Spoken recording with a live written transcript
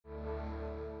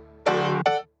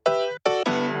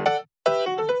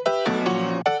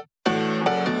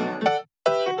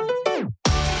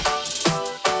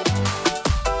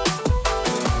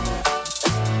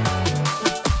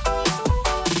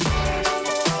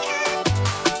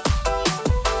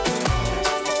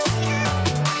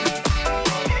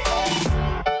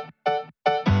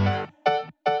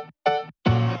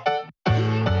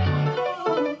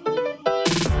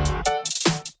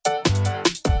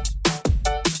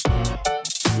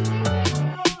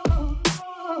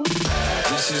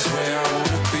This is where I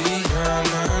wanna be, nah,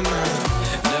 nah, nah.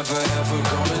 Never ever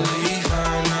gonna leave,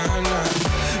 nah, nah, nah.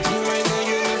 You ain't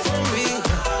gonna live for me.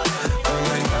 I'm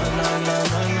like, nah, nah, nah,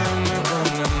 nah, nah,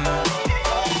 nah, nah, nah.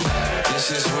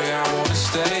 This is where I wanna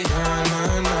stay, nah,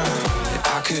 nah,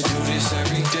 nah. I could do this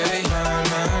every day, nah,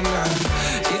 nah,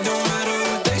 nah. It don't matter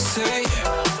what they say.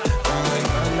 I'm like,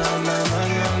 nah, nah, nah, nah,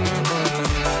 nah, nah,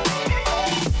 nah,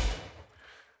 nah.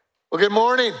 Well, good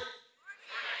morning.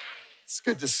 It's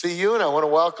good to see you, and I want to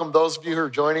welcome those of you who are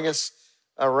joining us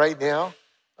right now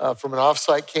from an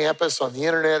offsite campus, on the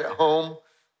internet, at home,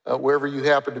 wherever you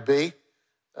happen to be.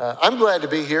 I'm glad to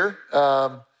be here.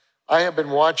 I have been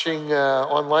watching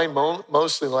online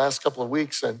mostly the last couple of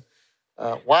weeks, and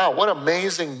wow, what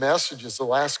amazing messages the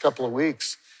last couple of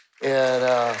weeks.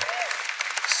 And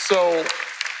so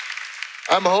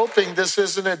I'm hoping this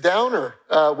isn't a downer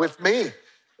with me.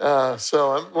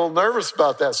 So I'm a little nervous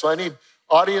about that. So I need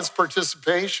audience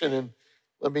participation, and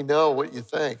let me know what you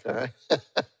think, all right?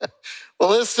 Well,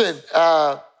 listen,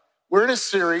 we're in a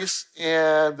series,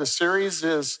 and the series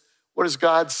is, what does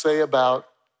God say about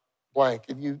blank?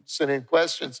 And you send in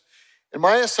questions. And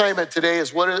my assignment today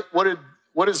is, what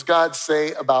does God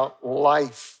say about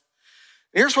life?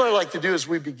 And here's what I'd like to do as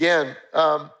we begin.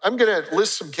 I'm going to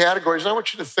list some categories, and I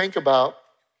want you to think about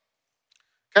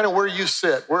kind of where you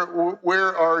sit.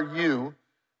 Where are you?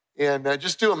 And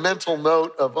just do a mental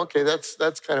note of, okay,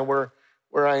 that's kind of where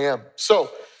I am. So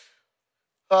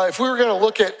if we were going to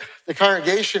look at the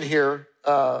congregation here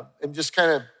and just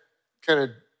kind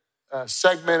of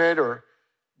segment it or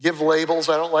give labels.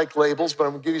 I don't like labels, but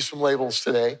I'm going to give you some labels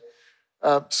today.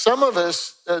 Some of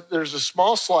us, there's a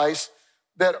small slice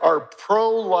that are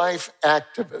pro-life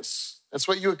activists. That's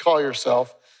what you would call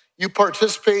yourself. You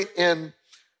participate in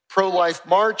pro-life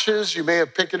marches. You may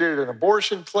have picketed an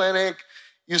abortion clinic.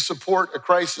 You support a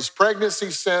crisis pregnancy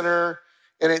center.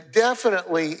 And it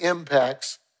definitely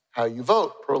impacts how you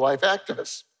vote, pro-life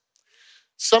activists.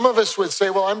 Some of us would say,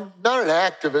 well, I'm not an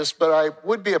activist, but I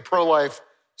would be a pro-life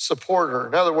supporter.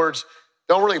 In other words,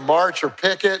 don't really march or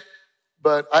picket,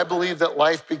 but I believe that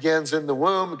life begins in the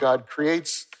womb. God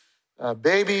creates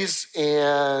babies,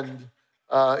 and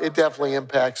it definitely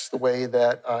impacts the way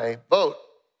that I vote.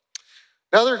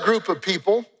 Another group of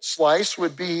people, slice,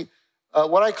 would be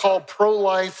what I call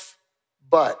pro-life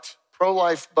but.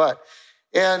 Pro-life but.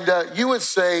 And you would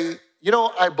say, you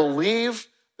know, I believe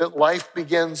that life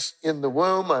begins in the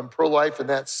womb. I'm pro-life in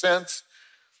that sense.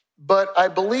 But I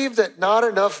believe that not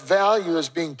enough value is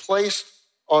being placed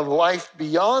on life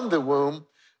beyond the womb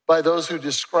by those who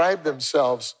describe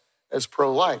themselves as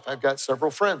pro-life. I've got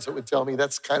several friends that would tell me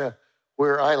that's kind of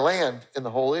where I land in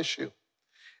the whole issue.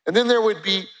 And then there would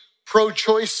be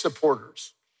pro-choice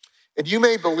supporters. And you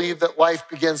may believe that life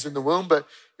begins in the womb, but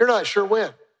you're not sure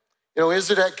when. You know,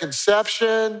 is it at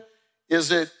conception?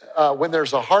 Is it when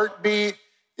there's a heartbeat?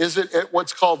 Is it at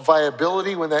what's called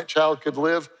viability, when that child could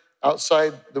live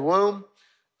outside the womb?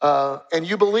 And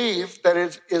you believe that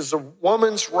it is a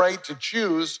woman's right to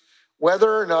choose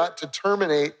whether or not to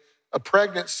terminate a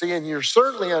pregnancy, and you're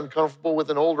certainly uncomfortable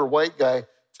with an older white guy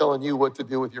telling you what to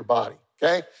do with your body,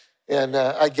 okay? And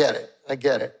I get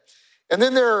it. And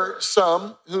then there are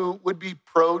some who would be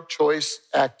pro-choice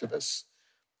activists.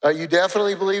 You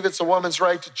definitely believe it's a woman's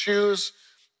right to choose.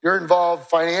 You're involved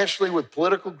financially with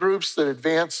political groups that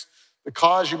advance the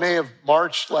cause. You may have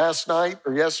marched last night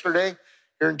or yesterday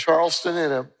here in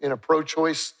Charleston in a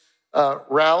pro-choice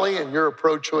rally, and you're a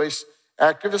pro-choice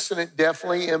activist, and it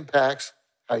definitely impacts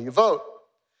how you vote.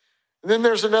 And then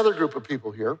there's another group of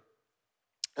people here,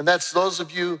 and that's those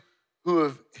of you who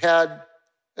have had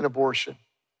an abortion.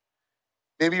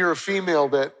 Maybe you're a female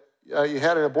that you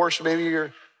had an abortion. Maybe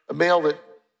you're a male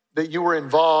that you were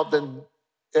involved in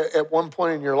at one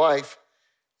point in your life.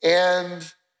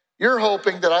 And you're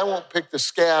hoping that I won't pick the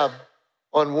scab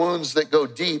on wounds that go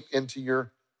deep into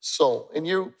your soul. And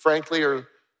you, frankly, are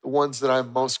the ones that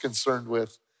I'm most concerned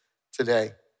with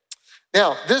today.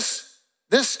 Now, this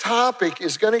topic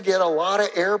is going to get a lot of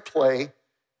airplay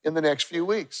in the next few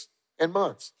weeks and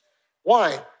months.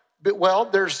 Why? Well,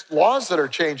 there's laws that are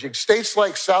changing. States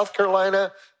like South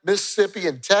Carolina, Mississippi,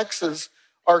 and Texas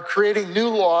are creating new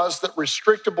laws that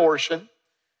restrict abortion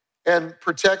and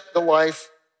protect the life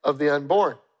of the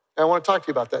unborn. And I want to talk to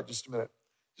you about that in just a minute.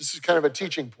 This is kind of a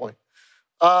teaching point.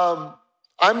 I'm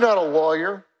not a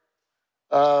lawyer.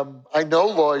 I know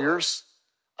lawyers.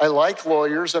 I like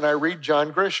lawyers, and I read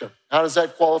John Grisham. How does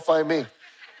that qualify me?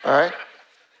 All right.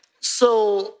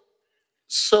 So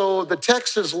the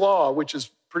Texas law, which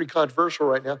is pretty controversial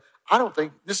right now, I don't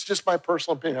think, this is just my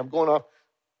personal opinion. I'm going off,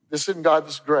 this isn't God,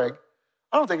 this is Greg.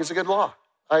 I don't think it's a good law.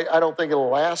 I don't think it'll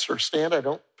last or stand. I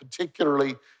don't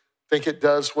particularly think it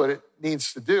does what it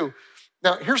needs to do.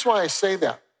 Now, here's why I say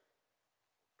that.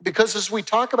 Because as we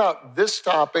talk about this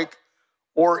topic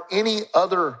or any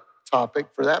other topic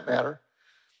for that matter,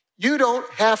 you don't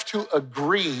have to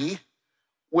agree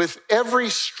with every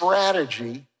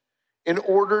strategy in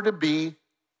order to be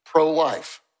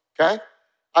pro-life, okay?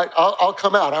 I'll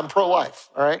come out, I'm pro-life,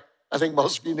 all right? I think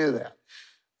most of you knew that.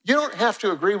 You don't have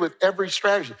to agree with every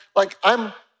strategy. Like,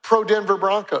 I'm pro-Denver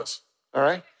Broncos, all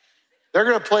right? They're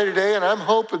gonna play today, and I'm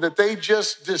hoping that they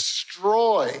just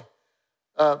destroy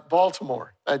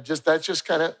Baltimore. That's just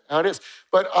kind of how it is.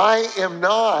 But I am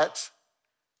not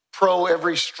pro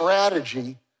every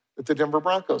strategy that the Denver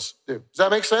Broncos do. Does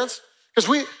that make sense? Because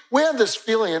we have this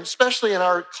feeling, especially in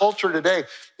our culture today,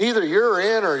 either you're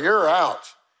in or you're out.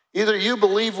 Either you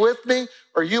believe with me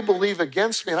or you believe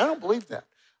against me. And I don't believe that.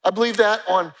 I believe that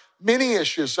on many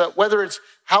issues, whether it's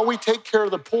how we take care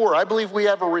of the poor. I believe we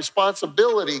have a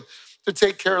responsibility to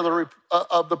take care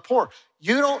of the poor.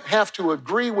 You don't have to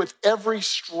agree with every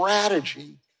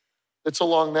strategy that's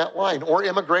along that line, or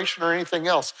immigration or anything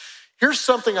else. Here's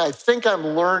something I think I'm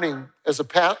learning as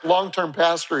a long-term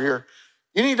pastor here.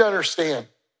 You need to understand,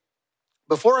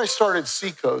 before I started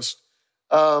Seacoast,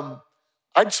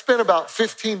 I'd spent about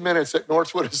 15 minutes at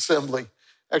Northwood Assembly.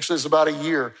 Actually, it's about a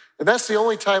year. And that's the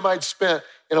only time I'd spent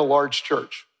in a large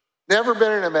church. Never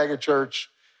been in a mega church,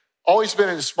 always been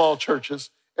in small churches.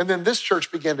 And then this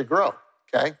church began to grow,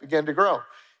 okay? Began to grow.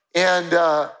 And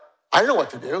I don't know what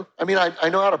to do. I mean, I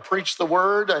know how to preach the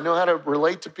word. I know how to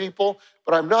relate to people,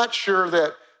 but I'm not sure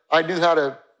that I knew how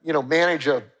to, manage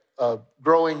a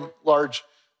growing large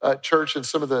church and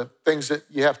some of the things that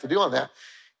you have to do on that.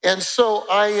 And so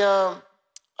I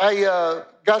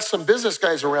got some business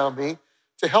guys around me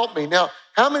to help me. Now,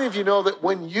 how many of you know that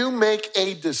when you make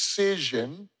a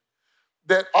decision,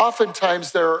 that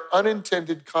oftentimes there are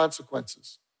unintended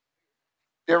consequences?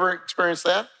 You ever experienced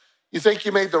that? You think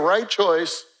you made the right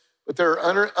choice, but there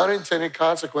are unintended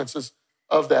consequences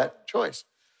of that choice.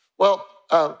 Well,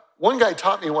 one guy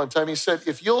taught me one time, he said,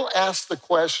 if you'll ask the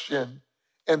question,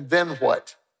 and then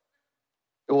what?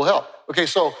 It will help. Okay,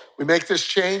 so we make this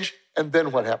change, and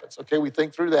then what happens? Okay, we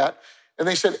think through that. And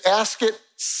they said, ask it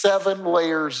 7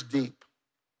 layers deep.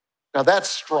 Now that's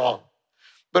strong.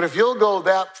 But if you'll go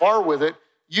that far with it,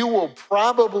 you will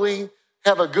probably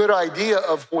have a good idea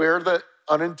of where the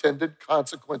unintended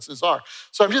consequences are.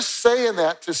 So I'm just saying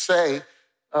that to say,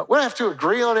 we don't have to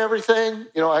agree on everything,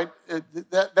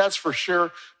 that's for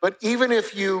sure. But even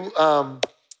if you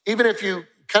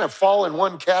kind of fall in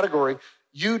one category,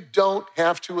 you don't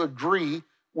have to agree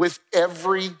with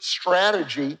every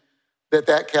strategy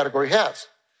that category has.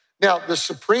 Now, the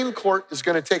Supreme Court is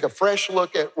going to take a fresh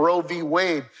look at Roe v.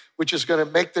 Wade, which is going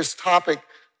to make this topic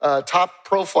top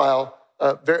profile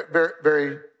very, very,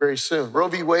 very, very soon. Roe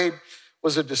v. Wade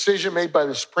was a decision made by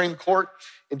the Supreme Court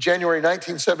in January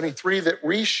 1973 that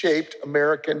reshaped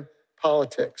American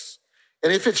politics.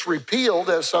 And if it's repealed,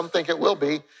 as some think it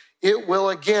will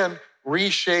again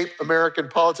reshape American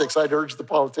politics. I'd urge the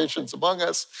politicians among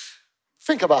us,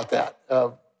 think about that.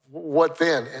 What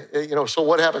then? So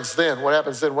what happens then? What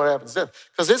happens then? What happens then?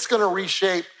 Because it's going to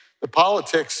reshape the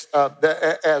politics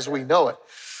as we know it.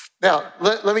 Now,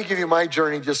 let me give you my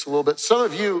journey just a little bit. Some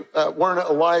of you weren't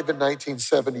alive in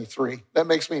 1973. That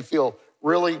makes me feel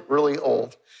really, really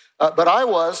old. But I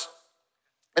was.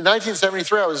 In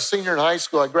 1973, I was a senior in high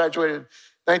school. I graduated in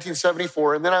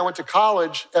 1974. And then I went to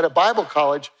college at a Bible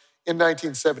college in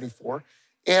 1974.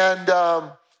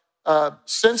 And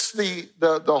since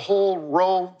the whole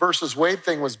Roe versus Wade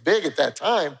thing was big at that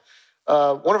time,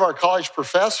 one of our college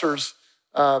professors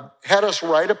had us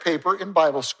write a paper in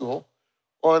Bible school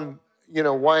on,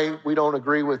 why we don't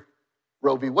agree with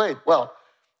Roe v. Wade. Well,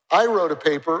 I wrote a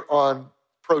paper on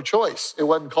pro-choice. It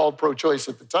wasn't called pro-choice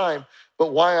at the time,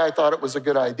 but why I thought it was a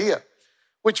good idea,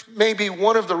 which may be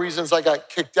one of the reasons I got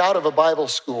kicked out of a Bible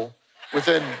school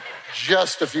within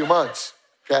just a few months,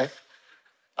 okay?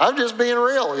 I'm just being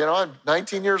real. I'm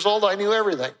 19 years old. I knew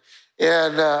everything.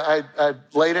 And I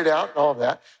laid it out and all of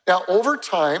that. Now, over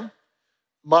time,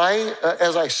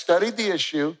 as I studied the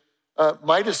issue,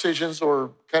 my decisions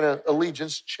or kind of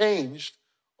allegiance changed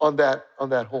on that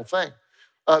whole thing.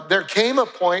 There came a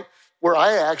point where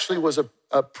I actually was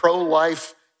a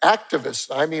pro-life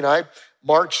activist. I mean, I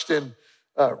marched in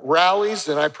rallies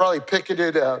and I probably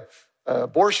picketed an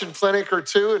abortion clinic or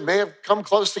two and may have come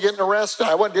close to getting arrested.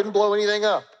 I didn't blow anything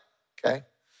up, okay?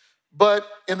 But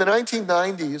in the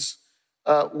 1990s,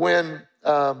 when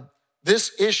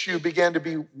this issue began to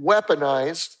be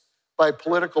weaponized by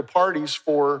political parties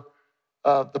for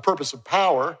the purpose of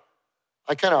power,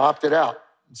 I kind of opted out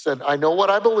and said, I know what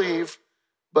I believe,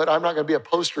 but I'm not going to be a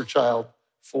poster child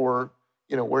for,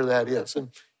 where that is. And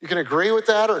you can agree with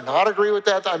that or not agree with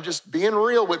that. I'm just being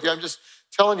real with you. I'm just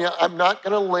telling you, I'm not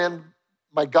going to lend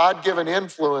my God-given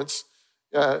influence.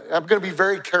 I'm going to be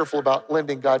very careful about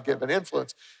lending God-given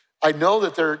influence. I know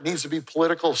that there needs to be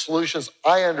political solutions.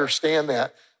 I understand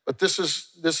that. But this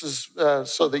is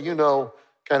so that you know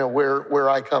kind of where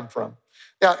I come from.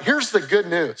 Now, here's the good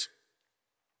news.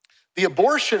 The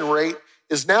abortion rate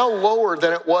is now lower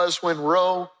than it was when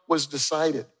Roe was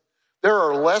decided. There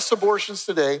are less abortions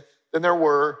today than there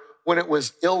were when it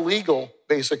was illegal,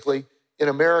 basically, in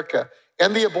America.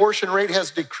 And the abortion rate has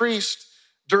decreased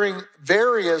during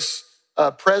various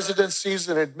presidencies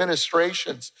and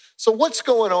administrations. So what's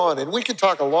going on? And we can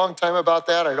talk a long time about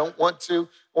that. I don't want to.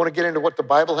 I want to get into what the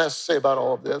Bible has to say about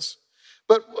all of this.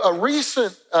 But a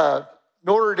recent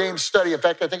Notre Dame study, in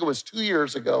fact, I think it was 2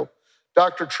 years ago,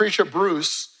 Dr. Tricia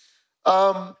Bruce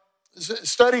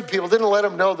studied people, didn't let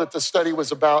them know that the study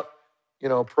was about,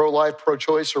 pro-life,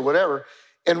 pro-choice, or whatever.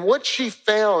 And what she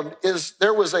found is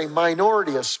there was a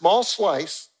minority, a small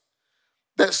slice,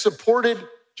 that supported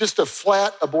just a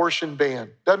flat abortion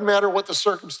ban. Doesn't matter what the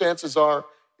circumstances are,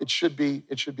 it should be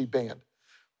banned.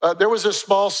 There was a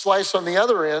small slice on the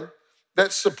other end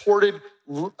that supported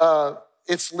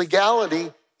its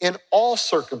legality in all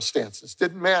circumstances,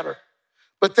 didn't matter.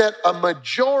 But that a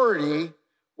majority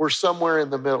were somewhere in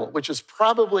the middle, which is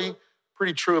probably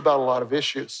pretty true about a lot of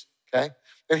issues, okay?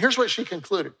 And here's what she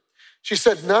concluded. She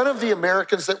said, none of the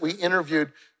Americans that we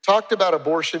interviewed talked about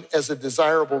abortion as a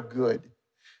desirable good.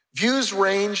 Views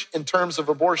range in terms of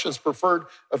abortion's preferred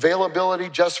availability,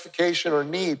 justification, or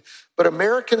need, but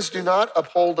Americans do not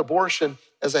uphold abortion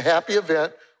as a happy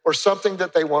event or something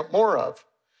that they want more of.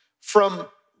 From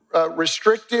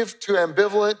restrictive to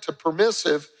ambivalent to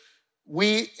permissive,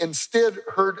 we instead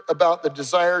heard about the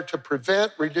desire to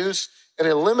prevent, reduce, and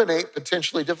eliminate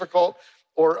potentially difficult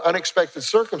or unexpected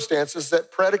circumstances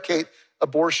that predicate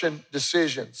abortion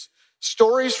decisions.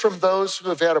 Stories from those who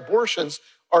have had abortions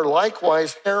are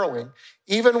likewise harrowing,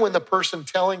 even when the person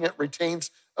telling it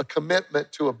retains a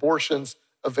commitment to abortion's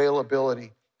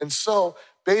availability. And so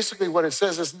basically what it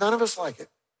says is none of us like it.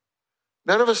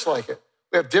 None of us like it.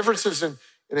 We have differences in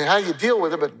how you deal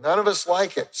with it, but none of us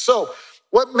like it. So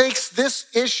what makes this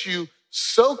issue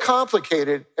so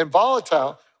complicated and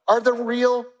volatile are the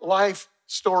real life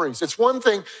stories. It's one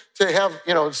thing to have,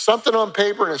 something on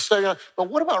paper and a study on, but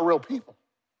what about real people?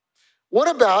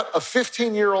 What about a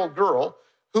 15-year-old girl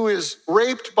who is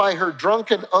raped by her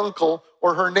drunken uncle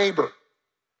or her neighbor?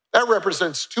 That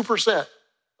represents 2%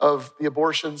 of the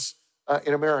abortions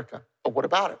in America. But what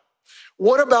about it?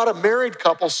 What about a married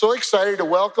couple so excited to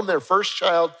welcome their first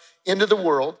child into the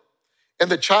world, and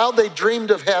the child they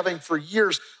dreamed of having for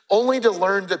years, only to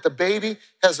learn that the baby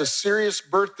has a serious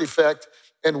birth defect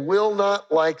and will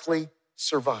not likely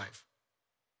survive?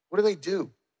 What do they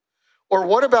do? Or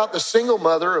what about the single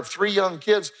mother of 3 young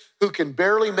kids who can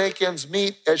barely make ends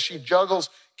meet as she juggles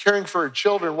caring for her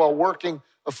children while working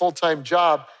a full-time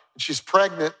job, and she's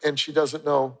pregnant and she doesn't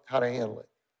know how to handle it?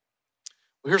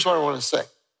 Well, here's what I want to say.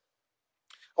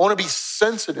 I want to be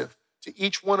sensitive to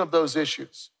each one of those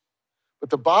issues. But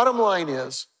the bottom line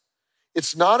is,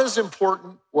 it's not as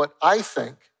important what I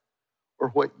think or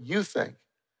what you think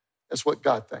as what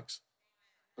God thinks,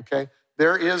 okay?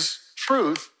 There is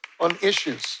truth on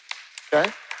issues, okay?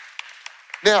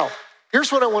 Now,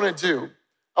 here's what I want to do.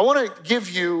 I want to give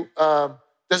you,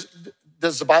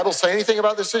 does the Bible say anything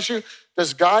about this issue?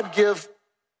 Does God give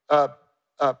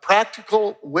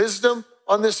practical wisdom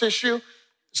on this issue?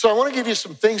 So I want to give you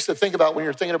some things to think about when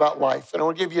you're thinking about life. And I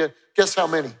want to give you, guess how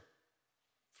many?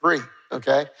 3,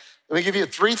 okay? Let me give you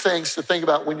 3 things to think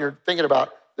about when you're thinking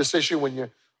about this issue, when you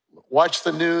watch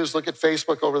the news, look at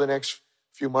Facebook over the next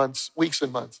few months, weeks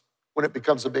and months, when it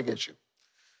becomes a big issue.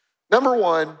 Number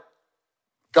 1,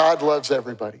 God loves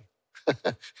everybody.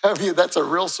 That's a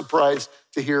real surprise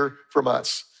to hear from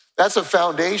us. That's a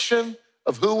foundation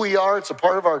of who we are. It's a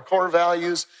part of our core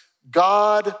values.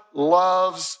 God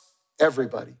loves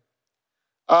everybody.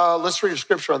 Let's read a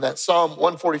scripture on that. Psalm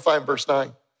 145, verse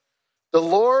 9. The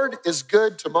Lord is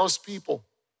good to most people.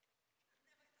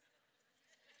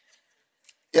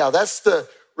 Yeah, that's the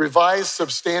Revised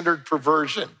Substandard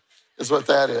Perversion is what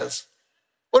that is.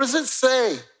 What does it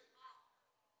say?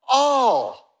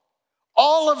 All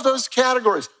of those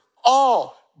categories,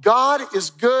 all. God is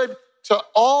good to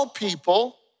all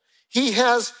people. He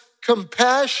has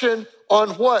compassion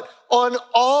on what? On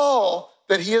all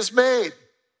that he has made.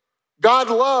 God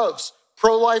loves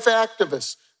pro-life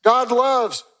activists. God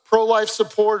loves pro-life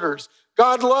supporters.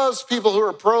 God loves people who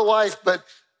are pro-life, but,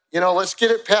 let's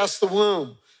get it past the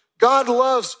womb. God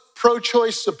loves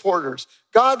pro-choice supporters.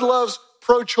 God loves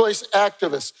pro-choice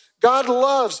activists. God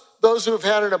loves those who have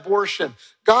had an abortion.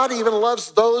 God even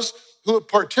loves those who have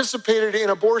participated in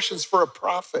abortions for a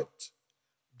profit.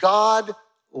 God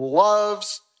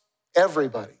loves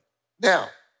everybody. Now,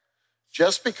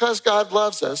 just because God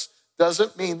loves us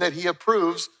doesn't mean that he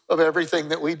approves of everything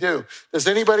that we do. Does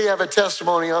anybody have a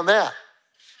testimony on that?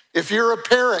 If you're a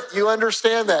parent, you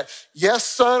understand that. Yes,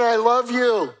 son, I love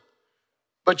you,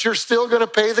 but you're still going to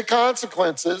pay the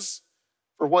consequences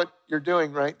for what you're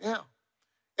doing right now.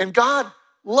 And God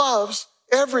loves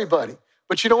everybody.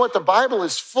 But you know what? The Bible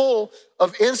is full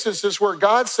of instances where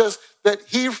God says that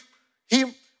he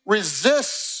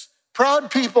resists proud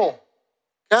people,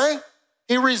 okay?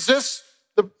 He resists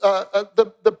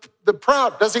the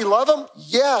proud. Does he love them?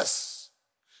 Yes.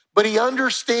 But he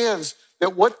understands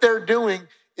that what they're doing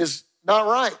is not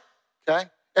right, okay?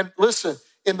 And listen,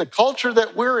 in the culture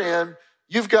that we're in,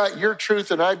 you've got your truth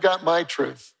and I've got my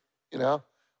truth, you know?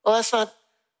 Well, that's not,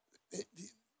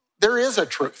 there is a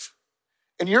truth.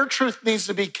 And your truth needs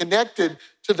to be connected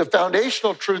to the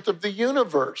foundational truth of the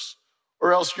universe,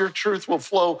 or else your truth will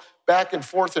flow back and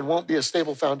forth and won't be a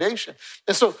stable foundation.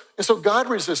 And so God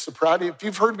resists the proud. If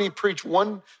you've heard me preach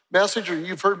one message or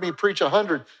you've heard me preach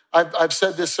 100, I've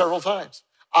said this several times.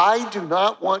 I do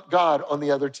not want God on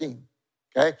the other team,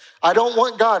 okay? I don't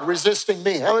want God resisting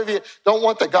me. How many of you don't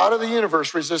want the God of the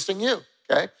universe resisting you,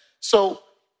 okay? So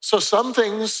some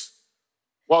things,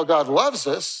 while God loves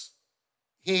us,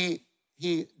 he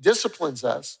disciplines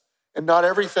us, and not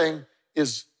everything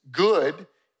is good,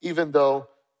 even though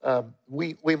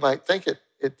we might think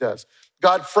it does.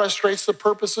 God frustrates the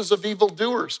purposes of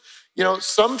evildoers. You know,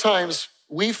 sometimes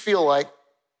we feel like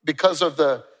because of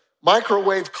the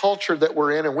microwave culture that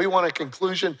we're in, and we want a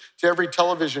conclusion to every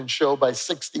television show by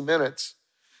 60 minutes,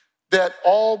 that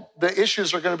all the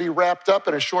issues are going to be wrapped up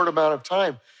in a short amount of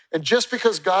time. And just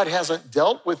because God hasn't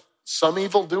dealt with some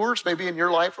evildoers, maybe in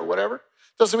your life or whatever,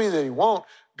 doesn't mean that he won't.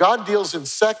 God deals in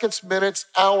seconds, minutes,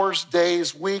 hours,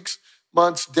 days, weeks,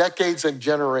 months, decades, and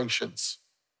generations,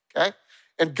 okay?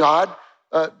 And God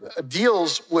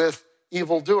deals with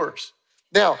evildoers.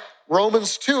 Now,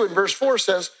 Romans 2 in verse 4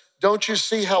 says, don't you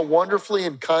see how wonderfully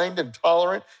and kind and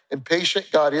tolerant and patient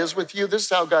God is with you? This is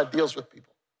how God deals with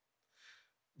people.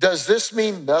 Does this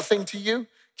mean nothing to you?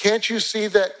 Can't you see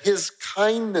that his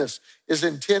kindness is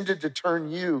intended to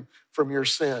turn you from your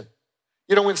sin?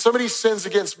 You know, when somebody sins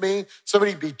against me,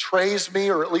 somebody betrays me,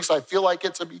 or at least I feel like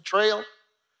it's a betrayal,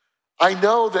 I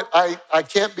know that I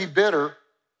can't be bitter.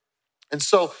 And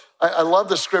so I love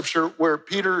the scripture where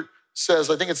Peter says,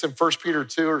 I think it's in 1 Peter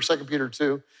 2 or 2 Peter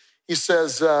 2, he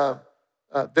says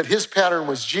that his pattern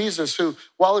was Jesus, who,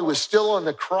 while he was still on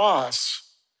the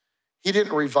cross, he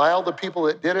didn't revile the people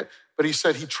that did it, but he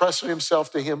said he trusted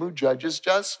himself to him who judges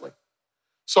justly.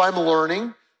 So I'm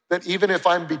learning that even if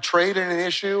I'm betrayed in an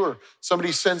issue or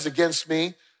somebody sins against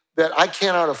me, that I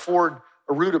cannot afford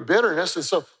a root of bitterness. And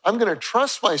so I'm going to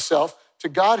trust myself to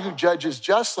God who judges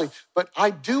justly, but I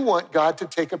do want God to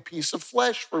take a piece of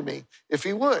flesh for me, if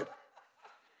he would.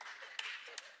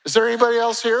 Is there anybody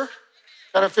else here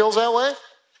kind of feels that way?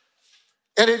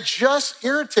 And it just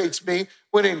irritates me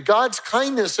when in God's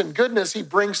kindness and goodness, he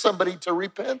brings somebody to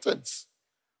repentance,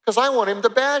 because I want him to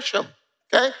bash them,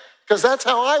 okay? Because that's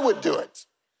how I would do it.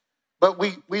 But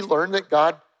we learn that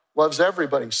God loves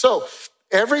everybody. So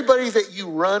everybody that you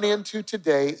run into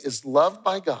today is loved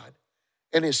by God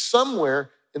and is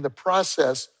somewhere in the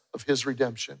process of his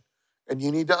redemption. And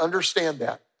you need to understand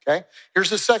that, okay? Here's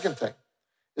the second thing,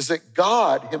 is that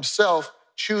God himself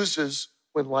chooses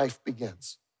when life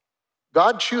begins.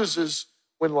 God chooses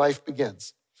when life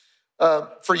begins.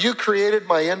 For you created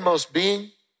my inmost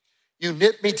being. You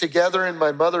knit me together in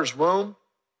my mother's womb.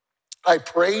 I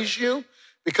praise you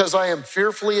because I am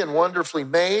fearfully and wonderfully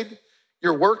made.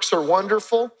 Your works are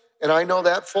wonderful, and I know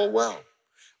that full well.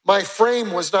 My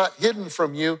frame was not hidden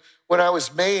from you when I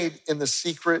was made in the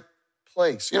secret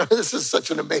place. You know, this is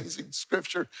such an amazing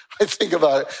scripture. I think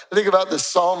about it. I think about the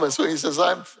psalmist when he says,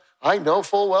 I know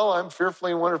full well I'm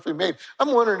fearfully and wonderfully made.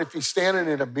 I'm wondering if he's standing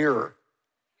in a mirror.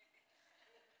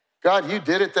 God, you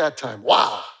did it that time.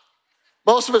 Wow.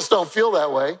 Most of us don't feel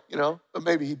that way, you know, but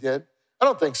maybe he did. I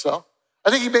don't think so. I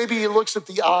think maybe he looks at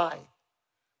the eye,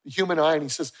 the human eye, and he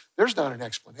says, there's not an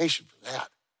explanation for that.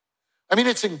 I mean,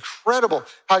 it's incredible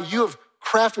how you have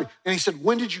crafted. And he said,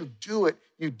 when did you do it?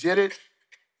 You did it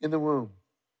in the womb.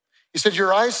 He said,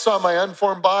 your eyes saw my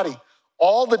unformed body.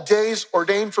 All the days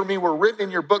ordained for me were written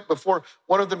in your book before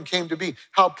one of them came to be.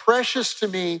 How precious to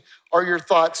me are your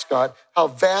thoughts, God. How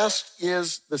vast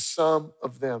is the sum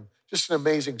of them. Just an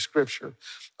amazing scripture.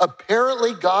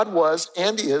 Apparently, God was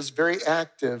and is very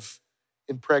active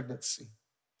in pregnancy.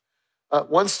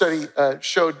 One study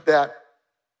showed that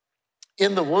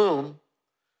in the womb,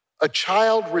 a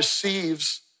child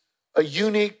receives a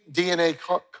unique DNA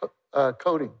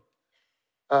coding.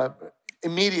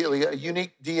 Immediately, a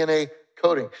unique DNA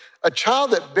coding. A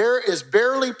child that is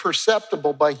barely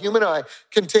perceptible by human eye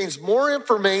contains more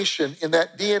information in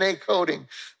that DNA coding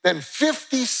than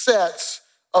 50 sets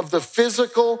of the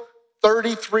physical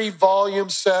 33-volume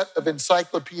set of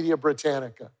Encyclopedia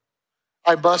Britannica.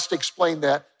 I must explain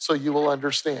that so you will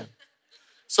understand.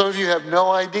 Some of you have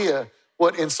no idea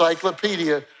what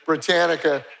Encyclopedia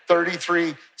Britannica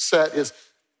 33 set is.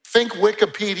 Think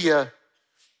Wikipedia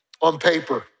on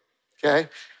paper, okay?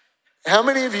 How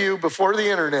many of you, before the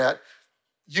internet,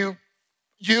 you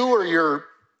or your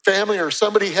family or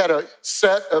somebody had a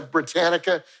set of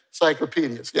Britannica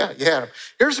encyclopedias? Yeah, you had them.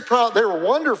 Here's the problem. They were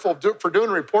wonderful for doing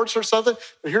reports or something,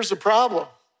 but here's the problem,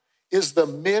 is the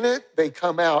minute they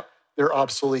come out, they're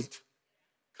obsolete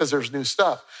because there's new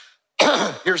stuff.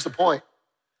 Here's the point.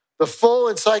 The full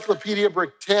Encyclopedia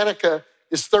Britannica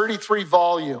is 33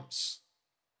 volumes.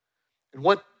 And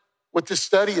what this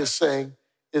study is saying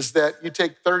is that you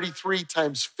take 33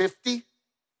 times 50,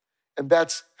 and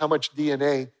that's how much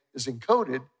DNA is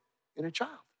encoded in a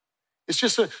child. It's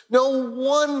just no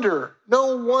wonder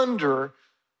the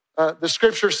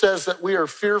scripture says that we are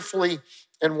fearfully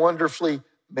and wonderfully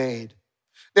made.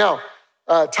 Now,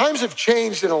 times have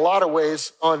changed in a lot of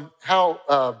ways on how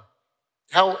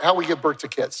we give birth to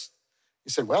kids. You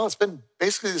said, well, it's been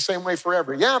basically the same way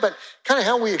forever. Yeah, but kind of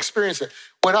how we experience it.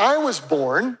 When I was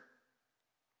born,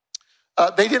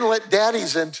 they didn't let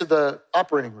daddies into the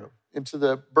operating room, into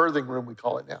the birthing room, we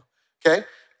call it now, okay?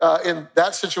 In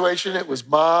that situation, it was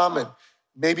mom and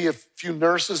maybe a few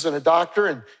nurses and a doctor,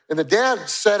 and the dad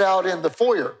sat out in the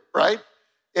foyer, right?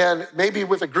 And maybe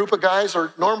with a group of guys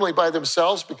or normally by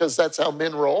themselves because that's how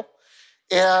men roll.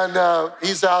 And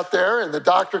he's out there and the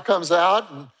doctor comes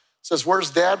out and says, where's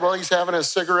dad? Well, he's having a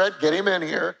cigarette. Get him in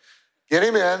here. Get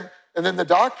him in. And then the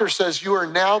doctor says, you are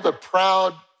now the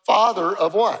proud father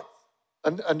of what?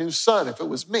 A new son, if it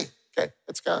was me. Okay,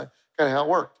 that's kind of how it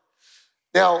worked.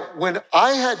 Now, when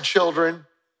I had children,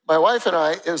 my wife and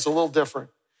I, it was a little different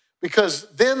because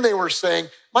then they were saying,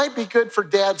 might be good for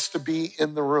dads to be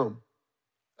in the room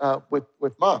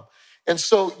with mom. And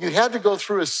so you had to go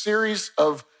through a series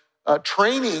of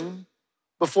training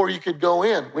before you could go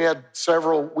in. We had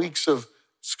several weeks of,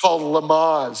 it's called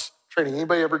Lamaze training.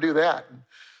 Anybody ever do that?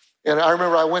 And I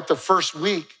remember I went the first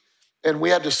week and we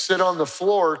had to sit on the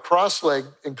floor cross-legged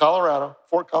in Colorado,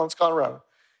 Fort Collins, Colorado,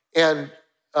 and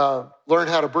learn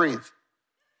how to breathe.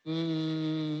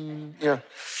 Yeah.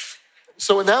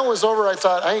 So when that was over, I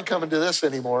thought, I ain't coming to this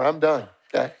anymore. I'm done,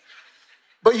 okay?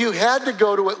 But you had to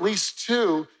go to at least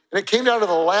two, and it came down to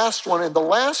the last one, and the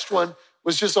last one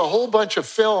was just a whole bunch of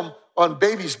film on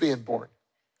babies being born,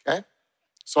 okay?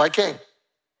 So I came.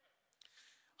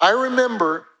 I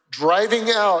remember driving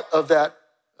out of that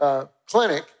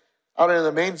clinic out into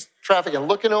the main traffic and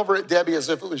looking over at Debbie as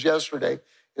if it was yesterday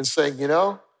and saying, you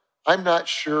know, I'm not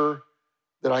sure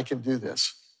that I can do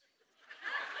this.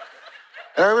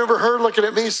 And I remember her looking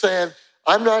at me saying,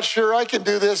 I'm not sure I can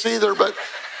do this either, but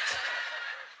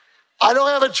I don't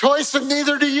have a choice and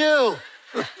neither do you.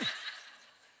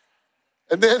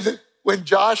 And then when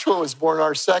Joshua was born,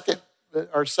 our second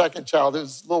child, it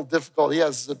was a little difficult. He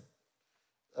has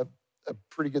a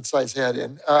pretty good sized head.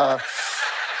 And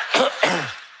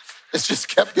it's just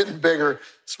kept getting bigger,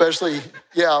 especially,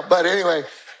 yeah. But anyway,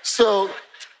 so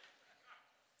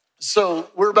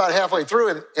we're about halfway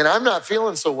through and I'm not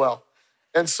feeling so well.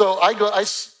 And so I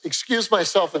excuse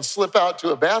myself and slip out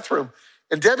to a bathroom.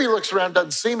 And Debbie looks around,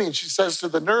 doesn't see me, and she says to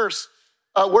the nurse,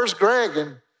 where's Greg?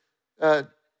 And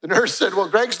the nurse said, well,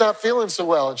 Greg's not feeling so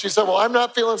well. And she said, well, I'm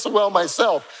not feeling so well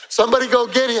myself. Somebody go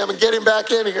get him and get him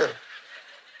back in here.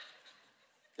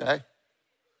 Okay?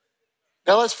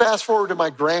 Now let's fast forward to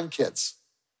my grandkids.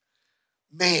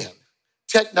 Man,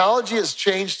 technology has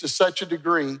changed to such a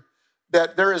degree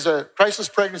that there is a crisis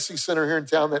pregnancy center here in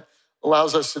town that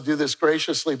allows us to do this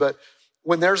graciously. But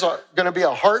when there's going to be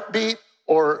a heartbeat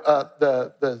or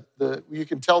you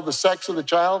can tell the sex of the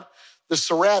child, the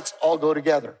Surratts all go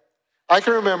together. I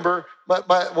can remember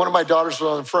one of my daughters was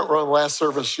on the front row in the last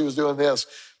service. She was doing this.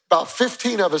 About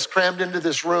 15 of us crammed into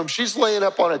this room. She's laying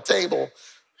up on a table.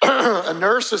 A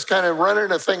nurse is kind of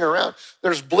running a thing around.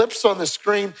 There's blips on the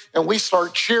screen, and we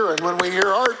start cheering when we hear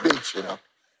heartbeats, you know.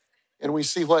 And we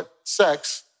see what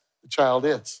sex the child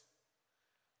is.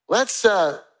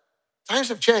 Times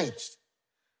have changed.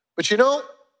 But you know,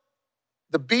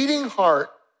 the beating heart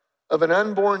of an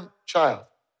unborn child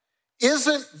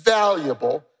isn't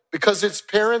valuable because its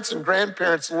parents and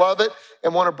grandparents love it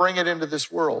and want to bring it into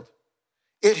this world.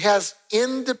 It has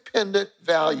independent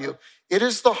value. It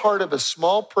is the heart of a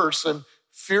small person,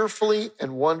 fearfully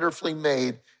and wonderfully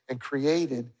made and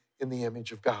created in the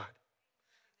image of God.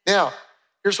 Now,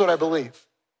 here's what I believe.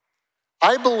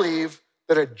 I believe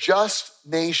that a just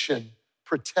nation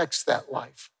protects that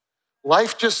life.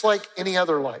 Life just like any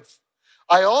other life.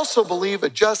 I also believe a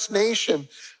just nation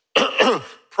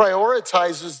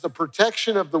prioritizes the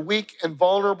protection of the weak and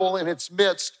vulnerable in its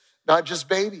midst, not just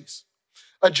babies.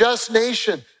 A just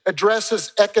nation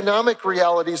addresses economic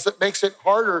realities that makes it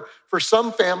harder for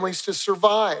some families to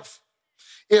survive.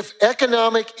 If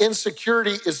economic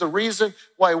insecurity is the reason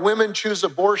why women choose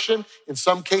abortion, in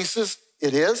some cases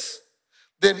it is,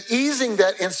 then easing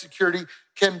that insecurity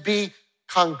can be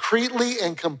concretely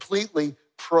and completely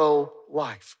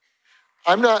pro-life.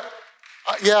 I'm not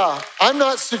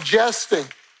suggesting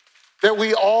that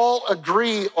we all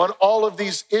agree on all of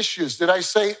these issues. Did I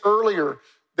say earlier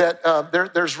that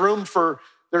there's room for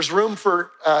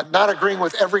not agreeing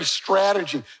with every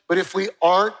strategy? But if we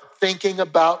aren't thinking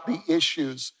about the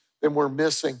issues, then we're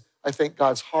missing, I think,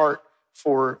 God's heart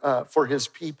for his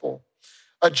people.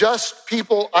 A just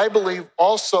people, I believe,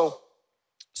 also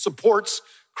supports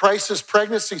crisis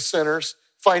pregnancy centers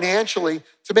financially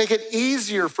to make it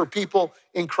easier for people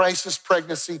in crisis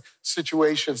pregnancy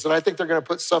situations. And I think they're going to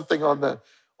put something on the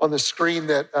screen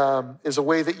that is a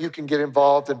way that you can get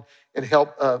involved and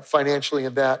help financially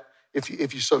in that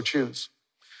if you so choose.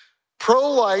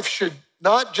 Pro-life should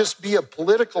not just be a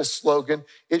political slogan,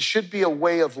 it should be a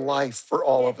way of life for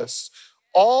all of us.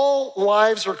 All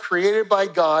lives are created by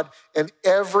God, and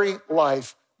every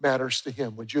life matters to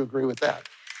him. Would you agree with that?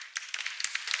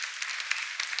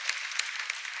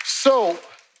 So,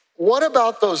 what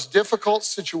about those difficult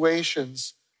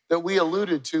situations that we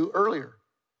alluded to earlier?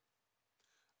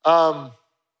 I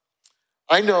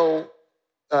know,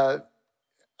 having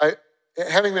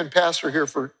been pastor here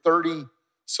for 30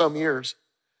 some years,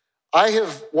 I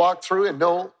have walked through and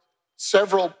know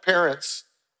several parents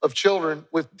of children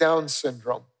with Down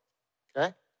syndrome,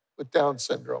 okay? With Down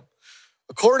syndrome.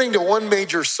 According to one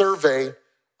major survey,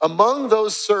 among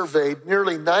those surveyed,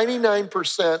 nearly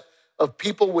 99% of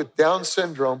people with Down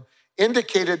syndrome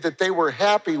indicated that they were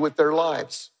happy with their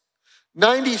lives.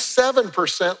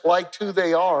 97% liked who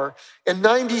they are, and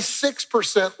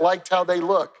 96% liked how they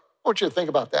look. I want you to think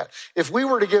about that. If we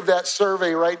were to give that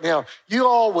survey right now, you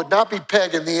all would not be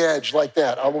pegging the edge like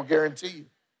that, I will guarantee you.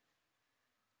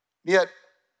 Yet,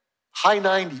 high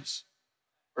 90s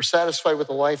are satisfied with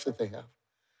the life that they have.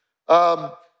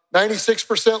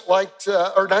 96% liked,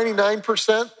 or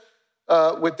 99%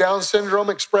 with Down syndrome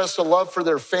expressed a love for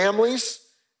their families,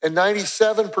 and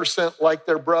 97% liked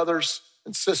their brothers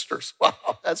and sisters. Wow,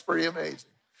 that's pretty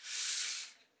amazing.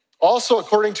 Also,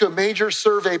 according to a major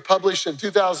survey published in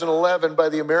 2011 by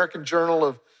the American Journal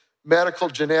of Medical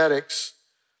Genetics,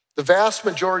 the vast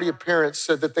majority of parents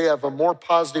said that they have a more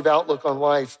positive outlook on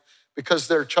life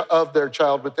because of their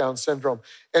child with Down syndrome.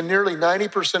 And nearly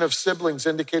 90% of siblings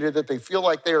indicated that they feel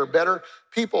like they are better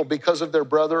people because of their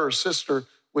brother or sister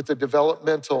with a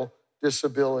developmental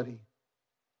disability. You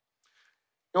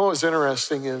know what was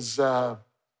interesting is why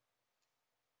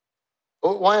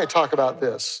I talk about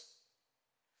this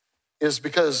is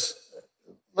because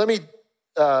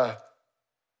I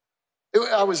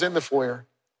was in the foyer,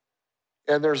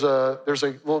 and there's a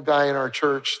little guy in our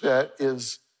church that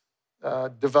is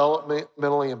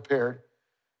developmentally impaired.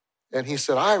 And he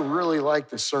said, I really like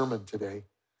the sermon today.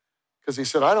 Because he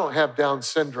said, I don't have Down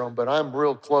syndrome, but I'm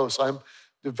real close. I'm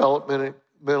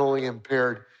developmentally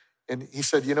impaired. And he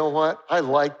said, you know what? I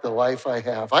like the life I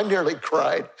have. I nearly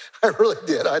cried. I really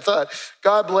did. I thought,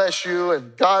 God bless you,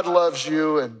 and God loves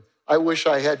you, and I wish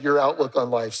I had your outlook on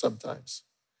life sometimes.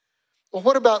 Well,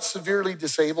 what about severely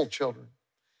disabled children?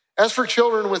 As for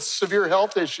children with severe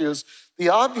health issues, the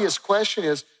obvious question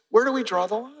is, where do we draw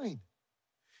the line?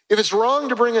 If it's wrong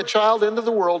to bring a child into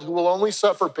the world who will only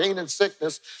suffer pain and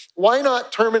sickness, why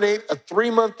not terminate a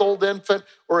 3-month-old infant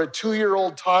or a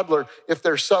 2-year-old toddler if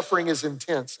their suffering is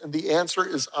intense? And the answer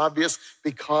is obvious,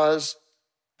 because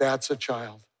that's a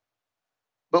child.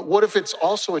 But what if it's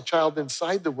also a child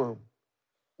inside the womb?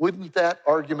 Wouldn't that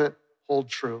argument hold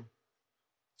true?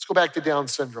 Let's go back to Down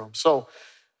syndrome. So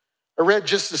I read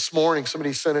just this morning,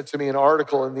 somebody sent it to me, an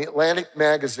article in the Atlantic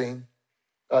magazine,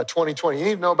 2020. You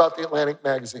need to know about the Atlantic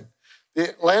magazine. The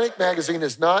Atlantic magazine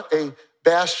is not a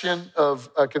bastion of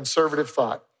conservative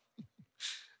thought.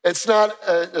 It's not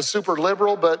a super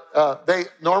liberal, but they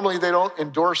don't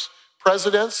endorse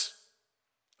presidents.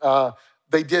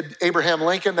 They did Abraham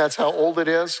Lincoln, that's how old it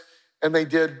is. And they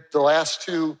did the last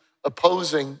 2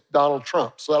 opposing Donald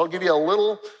Trump. So that'll give you a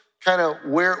little kind of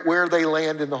where they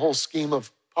land in the whole scheme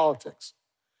of politics.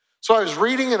 So I was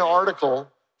reading an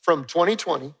article from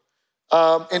 2020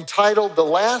 entitled The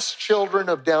Last Children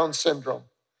of Down Syndrome.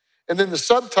 And then the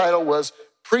subtitle was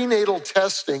Prenatal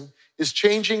Testing is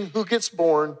Changing Who Gets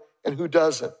Born and Who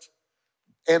Doesn't.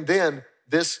 And then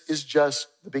this is just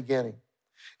the beginning.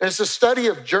 And it's a study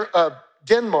of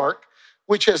Denmark,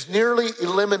 which has nearly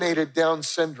eliminated Down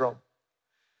syndrome.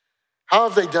 How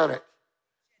have they done it?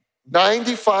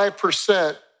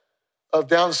 95% of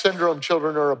Down syndrome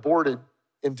children are aborted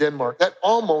in Denmark. That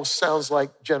almost sounds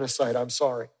like genocide, I'm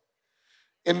sorry.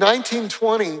 In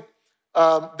 1920,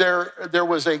 there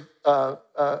was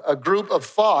a group of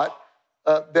thought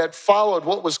that followed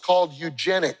what was called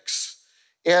eugenics.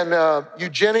 And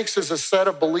eugenics is a set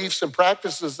of beliefs and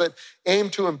practices that aim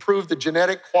to improve the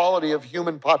genetic quality of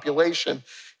human population,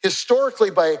 historically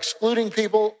by excluding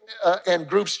people and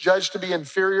groups judged to be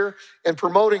inferior and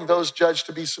promoting those judged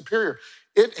to be superior.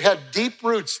 It had deep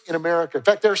roots in America. In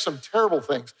fact, there are some terrible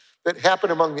things that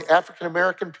happen among the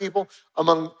African-American people,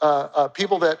 among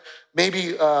people that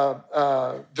maybe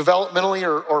developmentally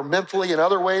or mentally in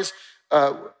other ways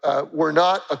were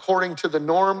not according to the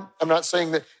norm. I'm not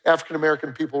saying that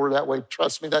African-American people were that way.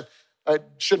 Trust me, that I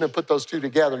shouldn't have put those two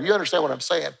together. You understand what I'm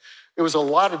saying? It was a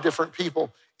lot of different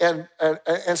people. And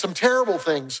some terrible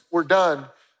things were done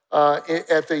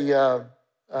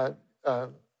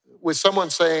with someone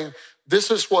saying,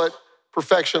 this is what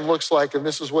perfection looks like and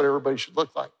this is what everybody should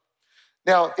look like.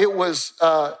 Now, it was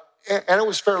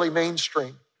fairly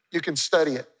mainstream. You can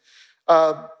study it.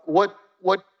 What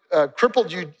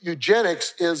crippled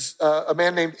eugenics is a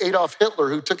man named Adolf Hitler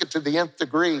who took it to the nth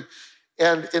degree.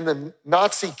 And in the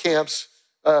Nazi camps,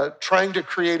 trying to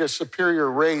create a superior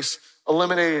race,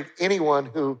 eliminated anyone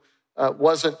who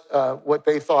wasn't what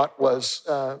they thought was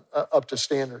up to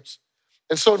standards.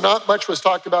 And so not much was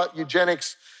talked about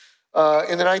eugenics.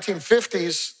 In the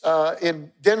 1950s,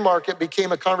 in Denmark, it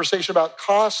became a conversation about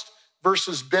cost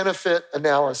versus benefit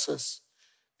analysis.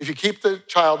 If you keep the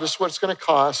child, this is what it's going to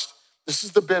cost. This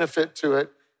is the benefit to it,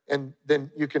 and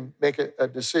then you can make a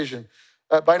decision.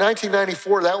 By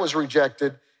 1994, that was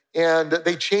rejected, and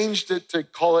they changed it to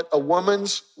call it a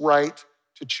woman's right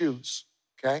to choose,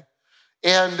 okay?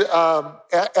 And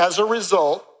as a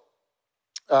result,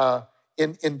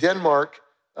 in Denmark,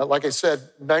 like I said,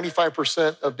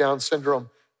 95% of Down syndrome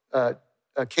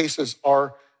cases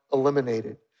are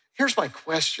eliminated. Here's my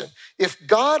question. If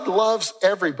God loves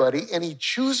everybody and he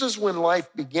chooses when life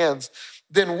begins,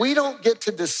 then we don't get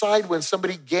to decide when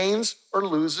somebody gains or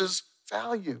loses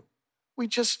value. We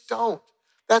just don't.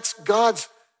 That's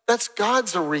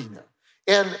God's arena.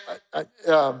 And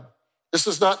this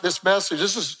is not this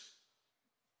message.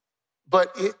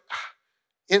 But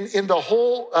in the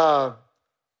whole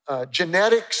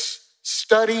genetics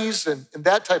studies and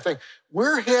that type of thing,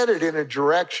 we're headed in a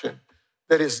direction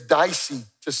that is dicey,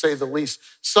 to say the least.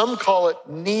 Some call it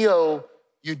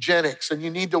neo-eugenics, and you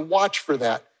need to watch for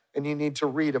that, and you need to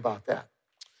read about that.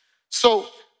 So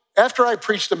after I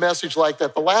preached a message like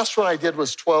that, the last one I did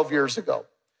was 12 years ago,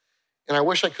 and I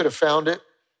wish I could have found it.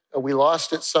 We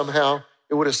lost it somehow.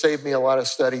 It would have saved me a lot of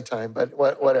study time, but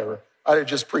whatever. I'd have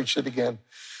just preached it again.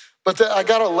 But I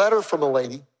got a letter from a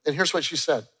lady, and here's what she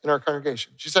said in our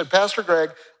congregation. She said, Pastor Greg,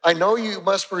 I know you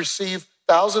must receive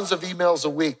thousands of emails a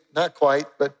week. Not quite,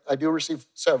 but I do receive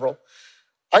several.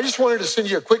 I just wanted to send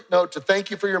you a quick note to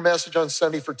thank you for your message on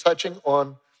Sunday for touching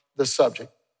on the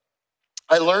subject.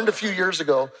 I learned a few years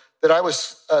ago that I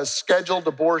was scheduled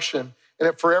abortion, and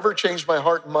it forever changed my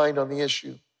heart and mind on the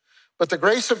issue. But the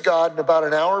grace of God, and about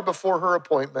an hour before her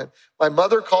appointment, my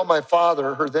mother called my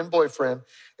father, her then boyfriend,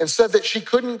 and said that she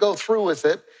couldn't go through with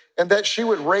it and that she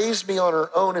would raise me on her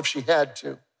own if she had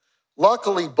to.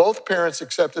 Luckily, both parents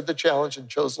accepted the challenge and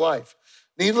chose life.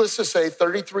 Needless to say,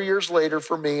 33 years later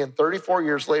for me and 34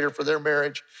 years later for their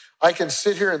marriage, I can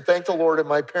sit here and thank the Lord and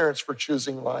my parents for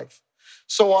choosing life.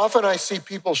 So often I see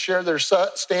people share their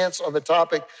stance on the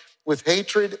topic with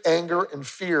hatred, anger, and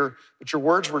fear, but your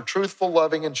words were truthful,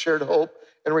 loving, and shared hope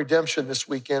and redemption this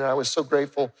weekend, and I was so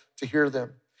grateful to hear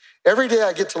them. Every day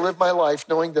I get to live my life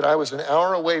knowing that I was an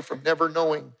hour away from never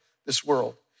knowing this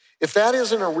world. If that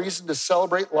isn't a reason to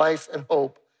celebrate life and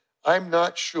hope, I'm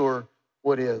not sure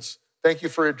what is. Thank you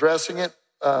for addressing it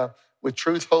with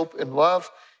truth, hope, and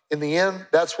love. In the end,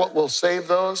 that's what will save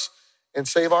those and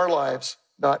save our lives,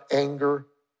 not anger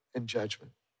and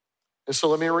judgment. And so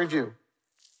let me review.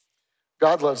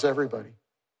 God loves everybody,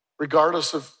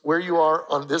 regardless of where you are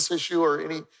on this issue or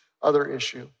any other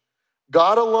issue.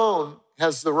 God alone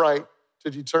has the right to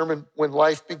determine when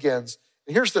life begins.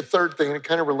 And here's the third thing, and it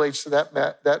kind of relates to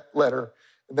that letter,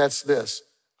 and that's this.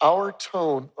 Our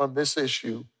tone on this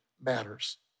issue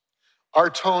matters. Our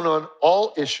tone on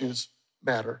all issues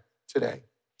matter. today.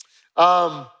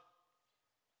 A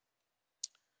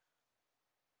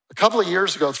couple of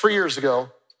years ago, 3 years ago,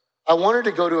 I wanted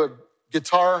to go to a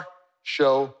guitar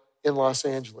show in Los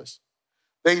Angeles.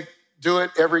 They do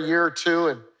it every year or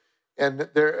two, and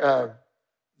there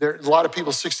a lot of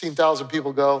people, 16,000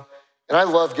 people go. And I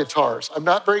love guitars. I'm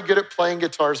not very good at playing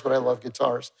guitars, but I love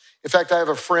guitars. In fact, I have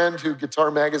a friend who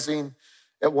Guitar Magazine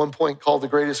at one point called the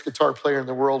greatest guitar player in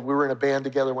the world. We were in a band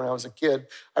together when I was a kid.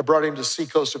 I brought him to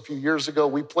Seacoast a few years ago.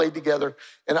 We played together,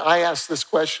 and I asked this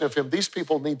question of him. These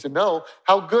people need to know,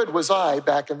 how good was I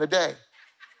back in the day?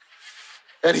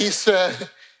 And he said,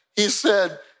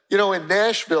 in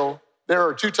Nashville, there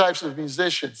are two types of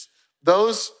musicians,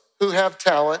 those who have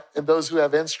talent and those who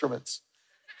have instruments.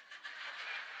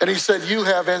 And he said, you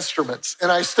have instruments.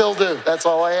 And I still do. That's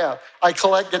all I have. I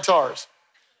collect guitars.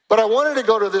 But I wanted to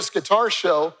go to this guitar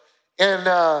show,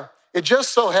 and it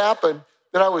just so happened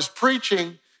that I was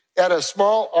preaching at a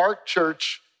small ARC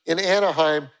church in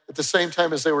Anaheim at the same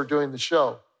time as they were doing the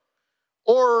show.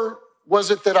 Or was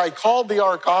it that I called the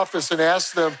ARC office and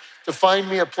asked them to find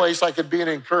me a place I could be an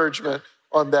encouragement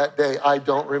on that day? I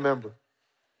don't remember.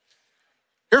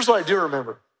 Here's what I do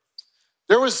remember.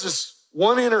 There was this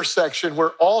one intersection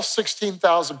where all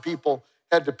 16,000 people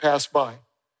had to pass by.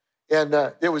 And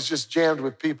it was just jammed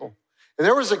with people. And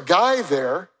there was a guy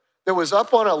there that was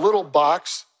up on a little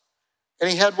box, and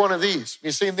he had one of these.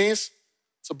 You seen these?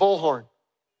 It's a bullhorn.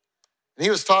 And he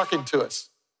was talking to us,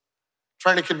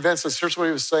 trying to convince us. Here's what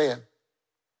he was saying.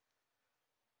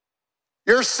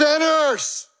 You're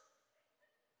sinners.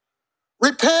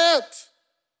 Repent.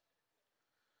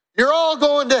 You're all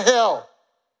going to hell.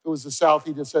 If it was the South,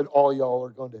 he just said, all y'all are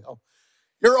going to hell.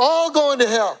 You're all going to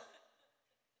hell.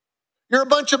 You're a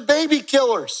bunch of baby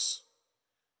killers.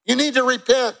 You need to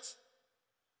repent.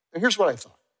 And here's what I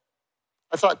thought.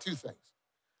 I thought two things.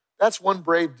 That's one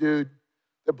brave dude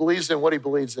that believes in what he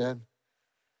believes in.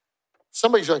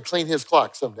 Somebody's going to clean his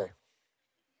clock someday.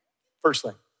 First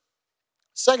thing.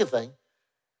 Second thing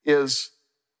is,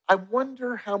 I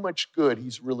wonder how much good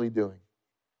he's really doing.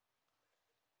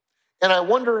 And I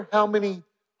wonder how many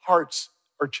hearts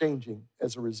are changing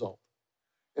as a result,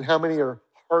 and how many are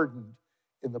hardened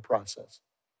in the process.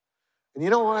 And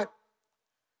you know what?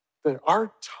 That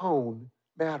our tone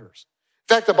matters.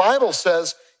 In fact, the Bible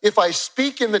says, if I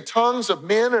speak in the tongues of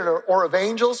men or of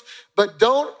angels, but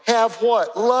don't have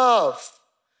what? Love.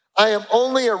 I am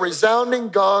only a resounding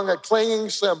gong, a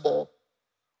clanging cymbal,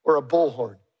 or a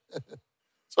bullhorn.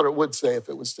 That's what it would say if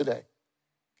it was today.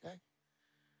 Okay?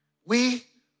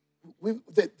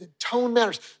 The tone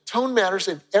matters. Tone matters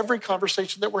in every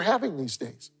conversation that we're having these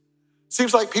days.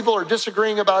 Seems like people are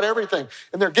disagreeing about everything,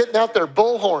 and they're getting out their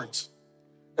bullhorns,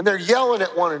 and they're yelling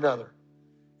at one another,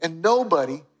 and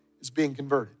nobody is being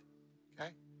converted. Okay?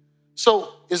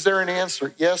 So is there an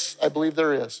answer? Yes, I believe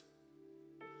there is.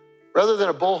 Rather than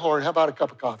a bullhorn, how about a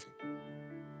cup of coffee?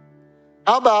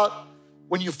 How about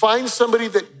when you find somebody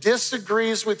that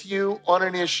disagrees with you on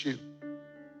an issue,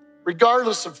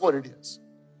 regardless of what it is,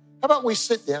 how about we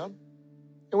sit down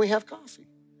and we have coffee?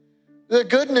 The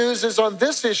good news is on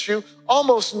this issue,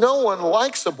 almost no one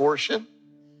likes abortion.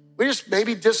 We just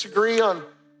maybe disagree on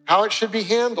how it should be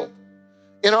handled.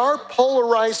 In our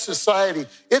polarized society,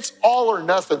 it's all or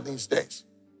nothing these days.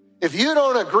 If you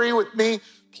don't agree with me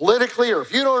politically, or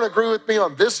if you don't agree with me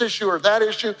on this issue or that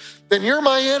issue, then you're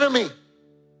my enemy.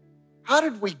 How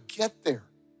did we get there?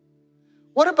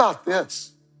 What about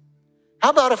this?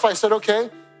 How about if I said, okay,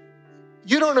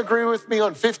 you don't agree with me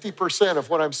on 50% of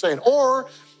what I'm saying, or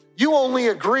you only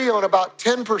agree on about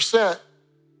 10%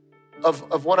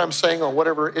 of what I'm saying on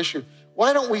whatever issue.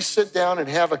 Why don't we sit down and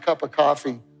have a cup of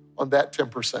coffee on that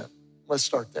 10%? Let's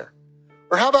start there.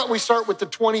 Or how about we start with the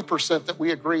 20% that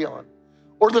we agree on,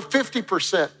 or the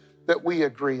 50% that we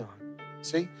agree on?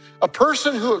 See, a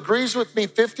person who agrees with me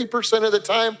 50% of the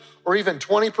time, or even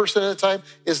 20% of the time,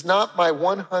 is not my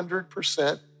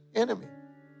 100% enemy.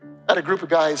 I had a group of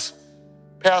guys,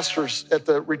 pastors, at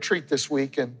the retreat this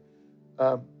week, and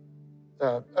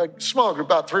a small group,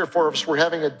 about 3 or 4 of us, were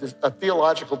having a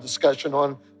theological discussion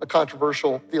on a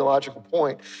controversial theological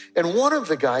point. And one of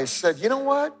the guys said, you know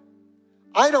what?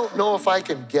 I don't know if I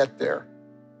can get there.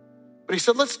 But he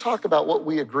said, let's talk about what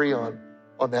we agree on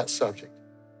that subject.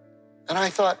 And I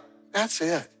thought, that's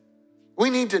it. We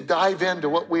need to dive into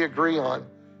what we agree on,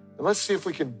 and let's see if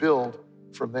we can build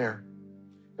from there.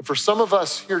 And for some of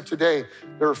us here today,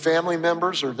 there are family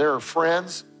members or there are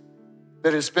friends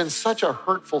that it's been such a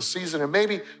hurtful season. And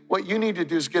maybe what you need to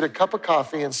do is get a cup of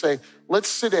coffee and say, let's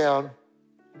sit down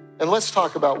and let's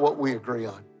talk about what we agree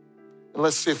on. And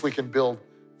let's see if we can build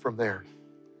from there.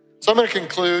 So I'm going to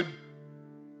conclude.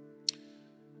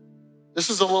 This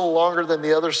is a little longer than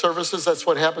the other services. That's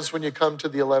what happens when you come to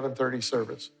the 11:30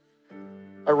 service.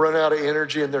 I run out of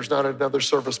energy and there's not another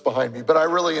service behind me, but I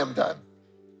really am done.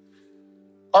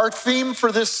 Our theme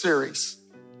for this series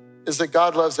is that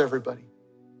God loves everybody.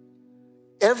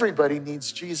 Everybody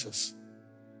needs Jesus.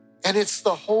 And it's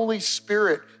the Holy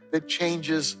Spirit that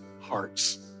changes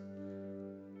hearts.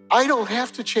 I don't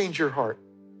have to change your heart.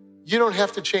 You don't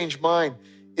have to change mine.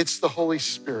 It's the Holy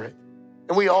Spirit.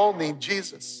 And we all need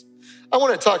Jesus. I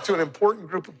want to talk to an important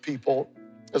group of people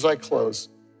as I close.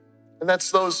 And that's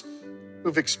those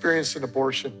who've experienced an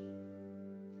abortion.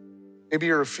 Maybe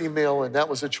you're a female and that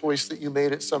was a choice that you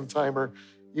made at some time, or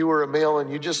you were a male and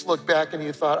you just look back and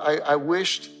you thought, I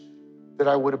wished that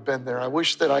I would have been there. I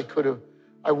wish that I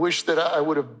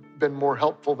would have been more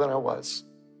helpful than I was.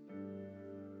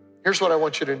 Here's what I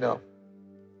want you to know,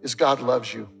 is God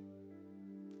loves you.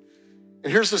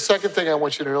 And here's the second thing I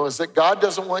want you to know, is that God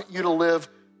doesn't want you to live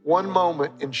one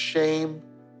moment in shame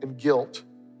and guilt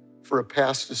for a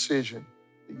past decision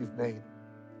that you've made.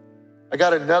 I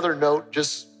got another note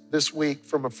just this week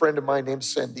from a friend of mine named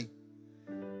Cindy.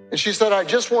 And she said, I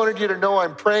just wanted you to know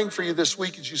I'm praying for you this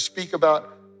week as you speak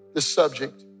about this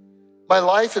subject. My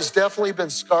life has definitely been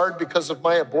scarred because of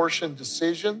my abortion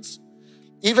decisions.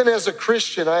 Even as a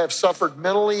Christian, I have suffered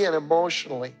mentally and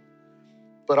emotionally,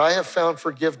 but I have found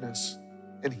forgiveness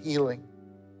and healing.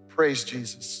 Praise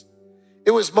Jesus. It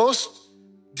was most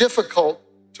difficult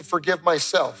to forgive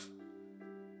myself.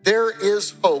 There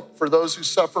is hope for those who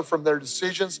suffer from their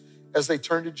decisions as they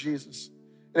turn to Jesus.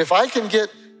 And if I can get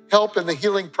help in the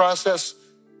healing process,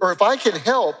 or if I can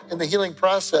help in the healing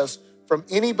process from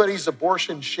anybody's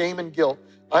abortion, shame, and guilt,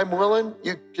 I'm willing.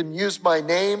 You can use my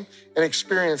name and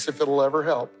experience if it'll ever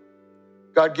help.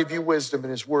 God give you wisdom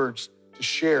in his words to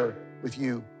share with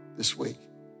you this week.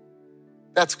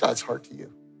 That's God's heart to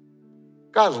you.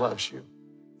 God loves you.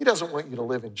 He doesn't want you to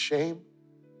live in shame.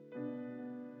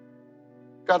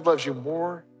 God loves you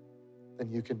more than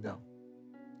you can know.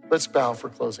 Let's bow for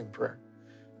closing prayer.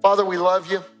 Father, we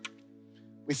love you.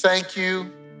 We thank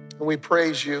you and we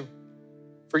praise you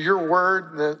for your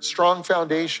word and the strong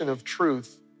foundation of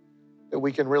truth that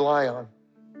we can rely on.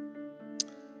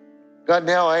 God,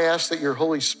 now I ask that your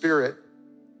Holy Spirit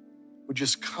would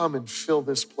just come and fill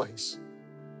this place.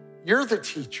 You're the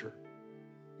teacher.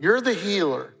 You're the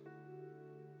healer.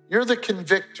 You're the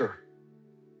convictor.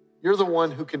 You're the one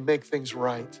who can make things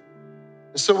right.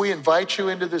 And so we invite you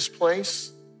into this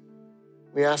place.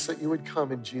 We ask that you would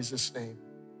come in Jesus' name.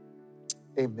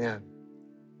 Amen.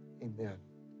 Amen.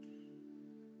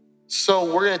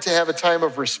 So we're going to have a time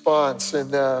of response.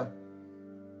 And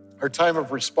our time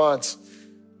of response,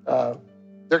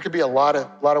 there could be a lot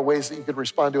of ways that you could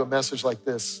respond to a message like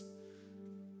this.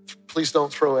 Please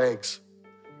don't throw eggs.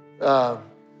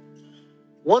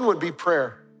 One would be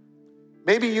prayer.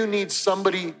 Maybe you need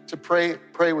somebody to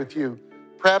pray with you.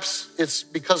 Perhaps it's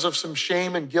because of some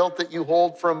shame and guilt that you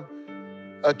hold from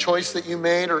a choice that you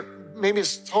made, or maybe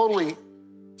it's totally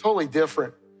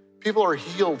different. People are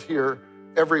healed here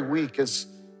every week as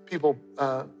people,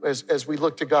 as we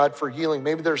look to God for healing.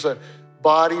 Maybe there's a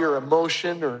body or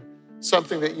emotion or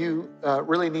something that you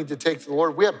really need to take to the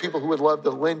Lord. We have people who would love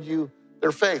to lend you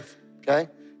their faith, okay?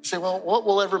 You say, well, what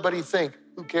will everybody think?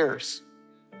 Who cares?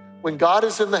 When God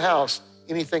is in the house,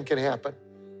 anything can happen.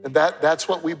 And that's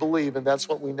what we believe, and that's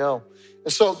what we know.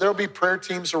 And so there'll be prayer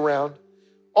teams around.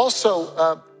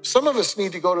 Also, some of us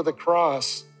need to go to the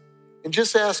cross and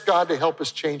just ask God to help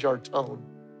us change our tone.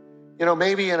 You know,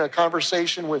 maybe in a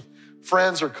conversation with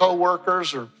friends or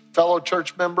coworkers or fellow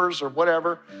church members or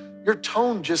whatever, your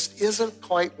tone just isn't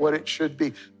quite what it should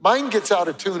be. Mine gets out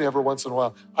of tune every once in a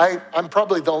while. I'm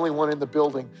probably the only one in the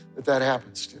building that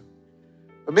happens to.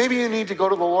 But maybe you need to go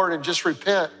to the Lord and just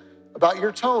repent about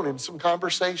your tone in some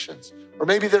conversations. Or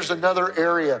maybe there's another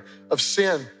area of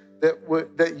sin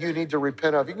that you need to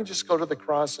repent of. You can just go to the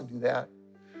cross and do that.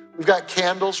 We've got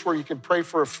candles where you can pray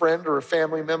for a friend or a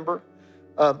family member.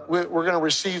 We're going to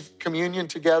receive communion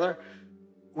together,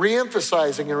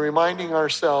 re-emphasizing and reminding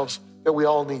ourselves that we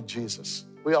all need Jesus.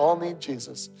 We all need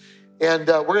Jesus. And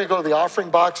we're going to go to the offering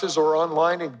boxes or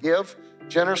online and give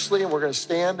generously, and we're going to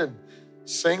stand and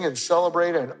sing and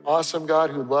celebrate an awesome God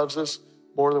who loves us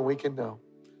more than we can know.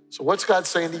 So what's God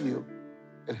saying to you,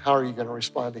 and how are you going to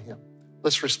respond to him?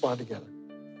 Let's respond together.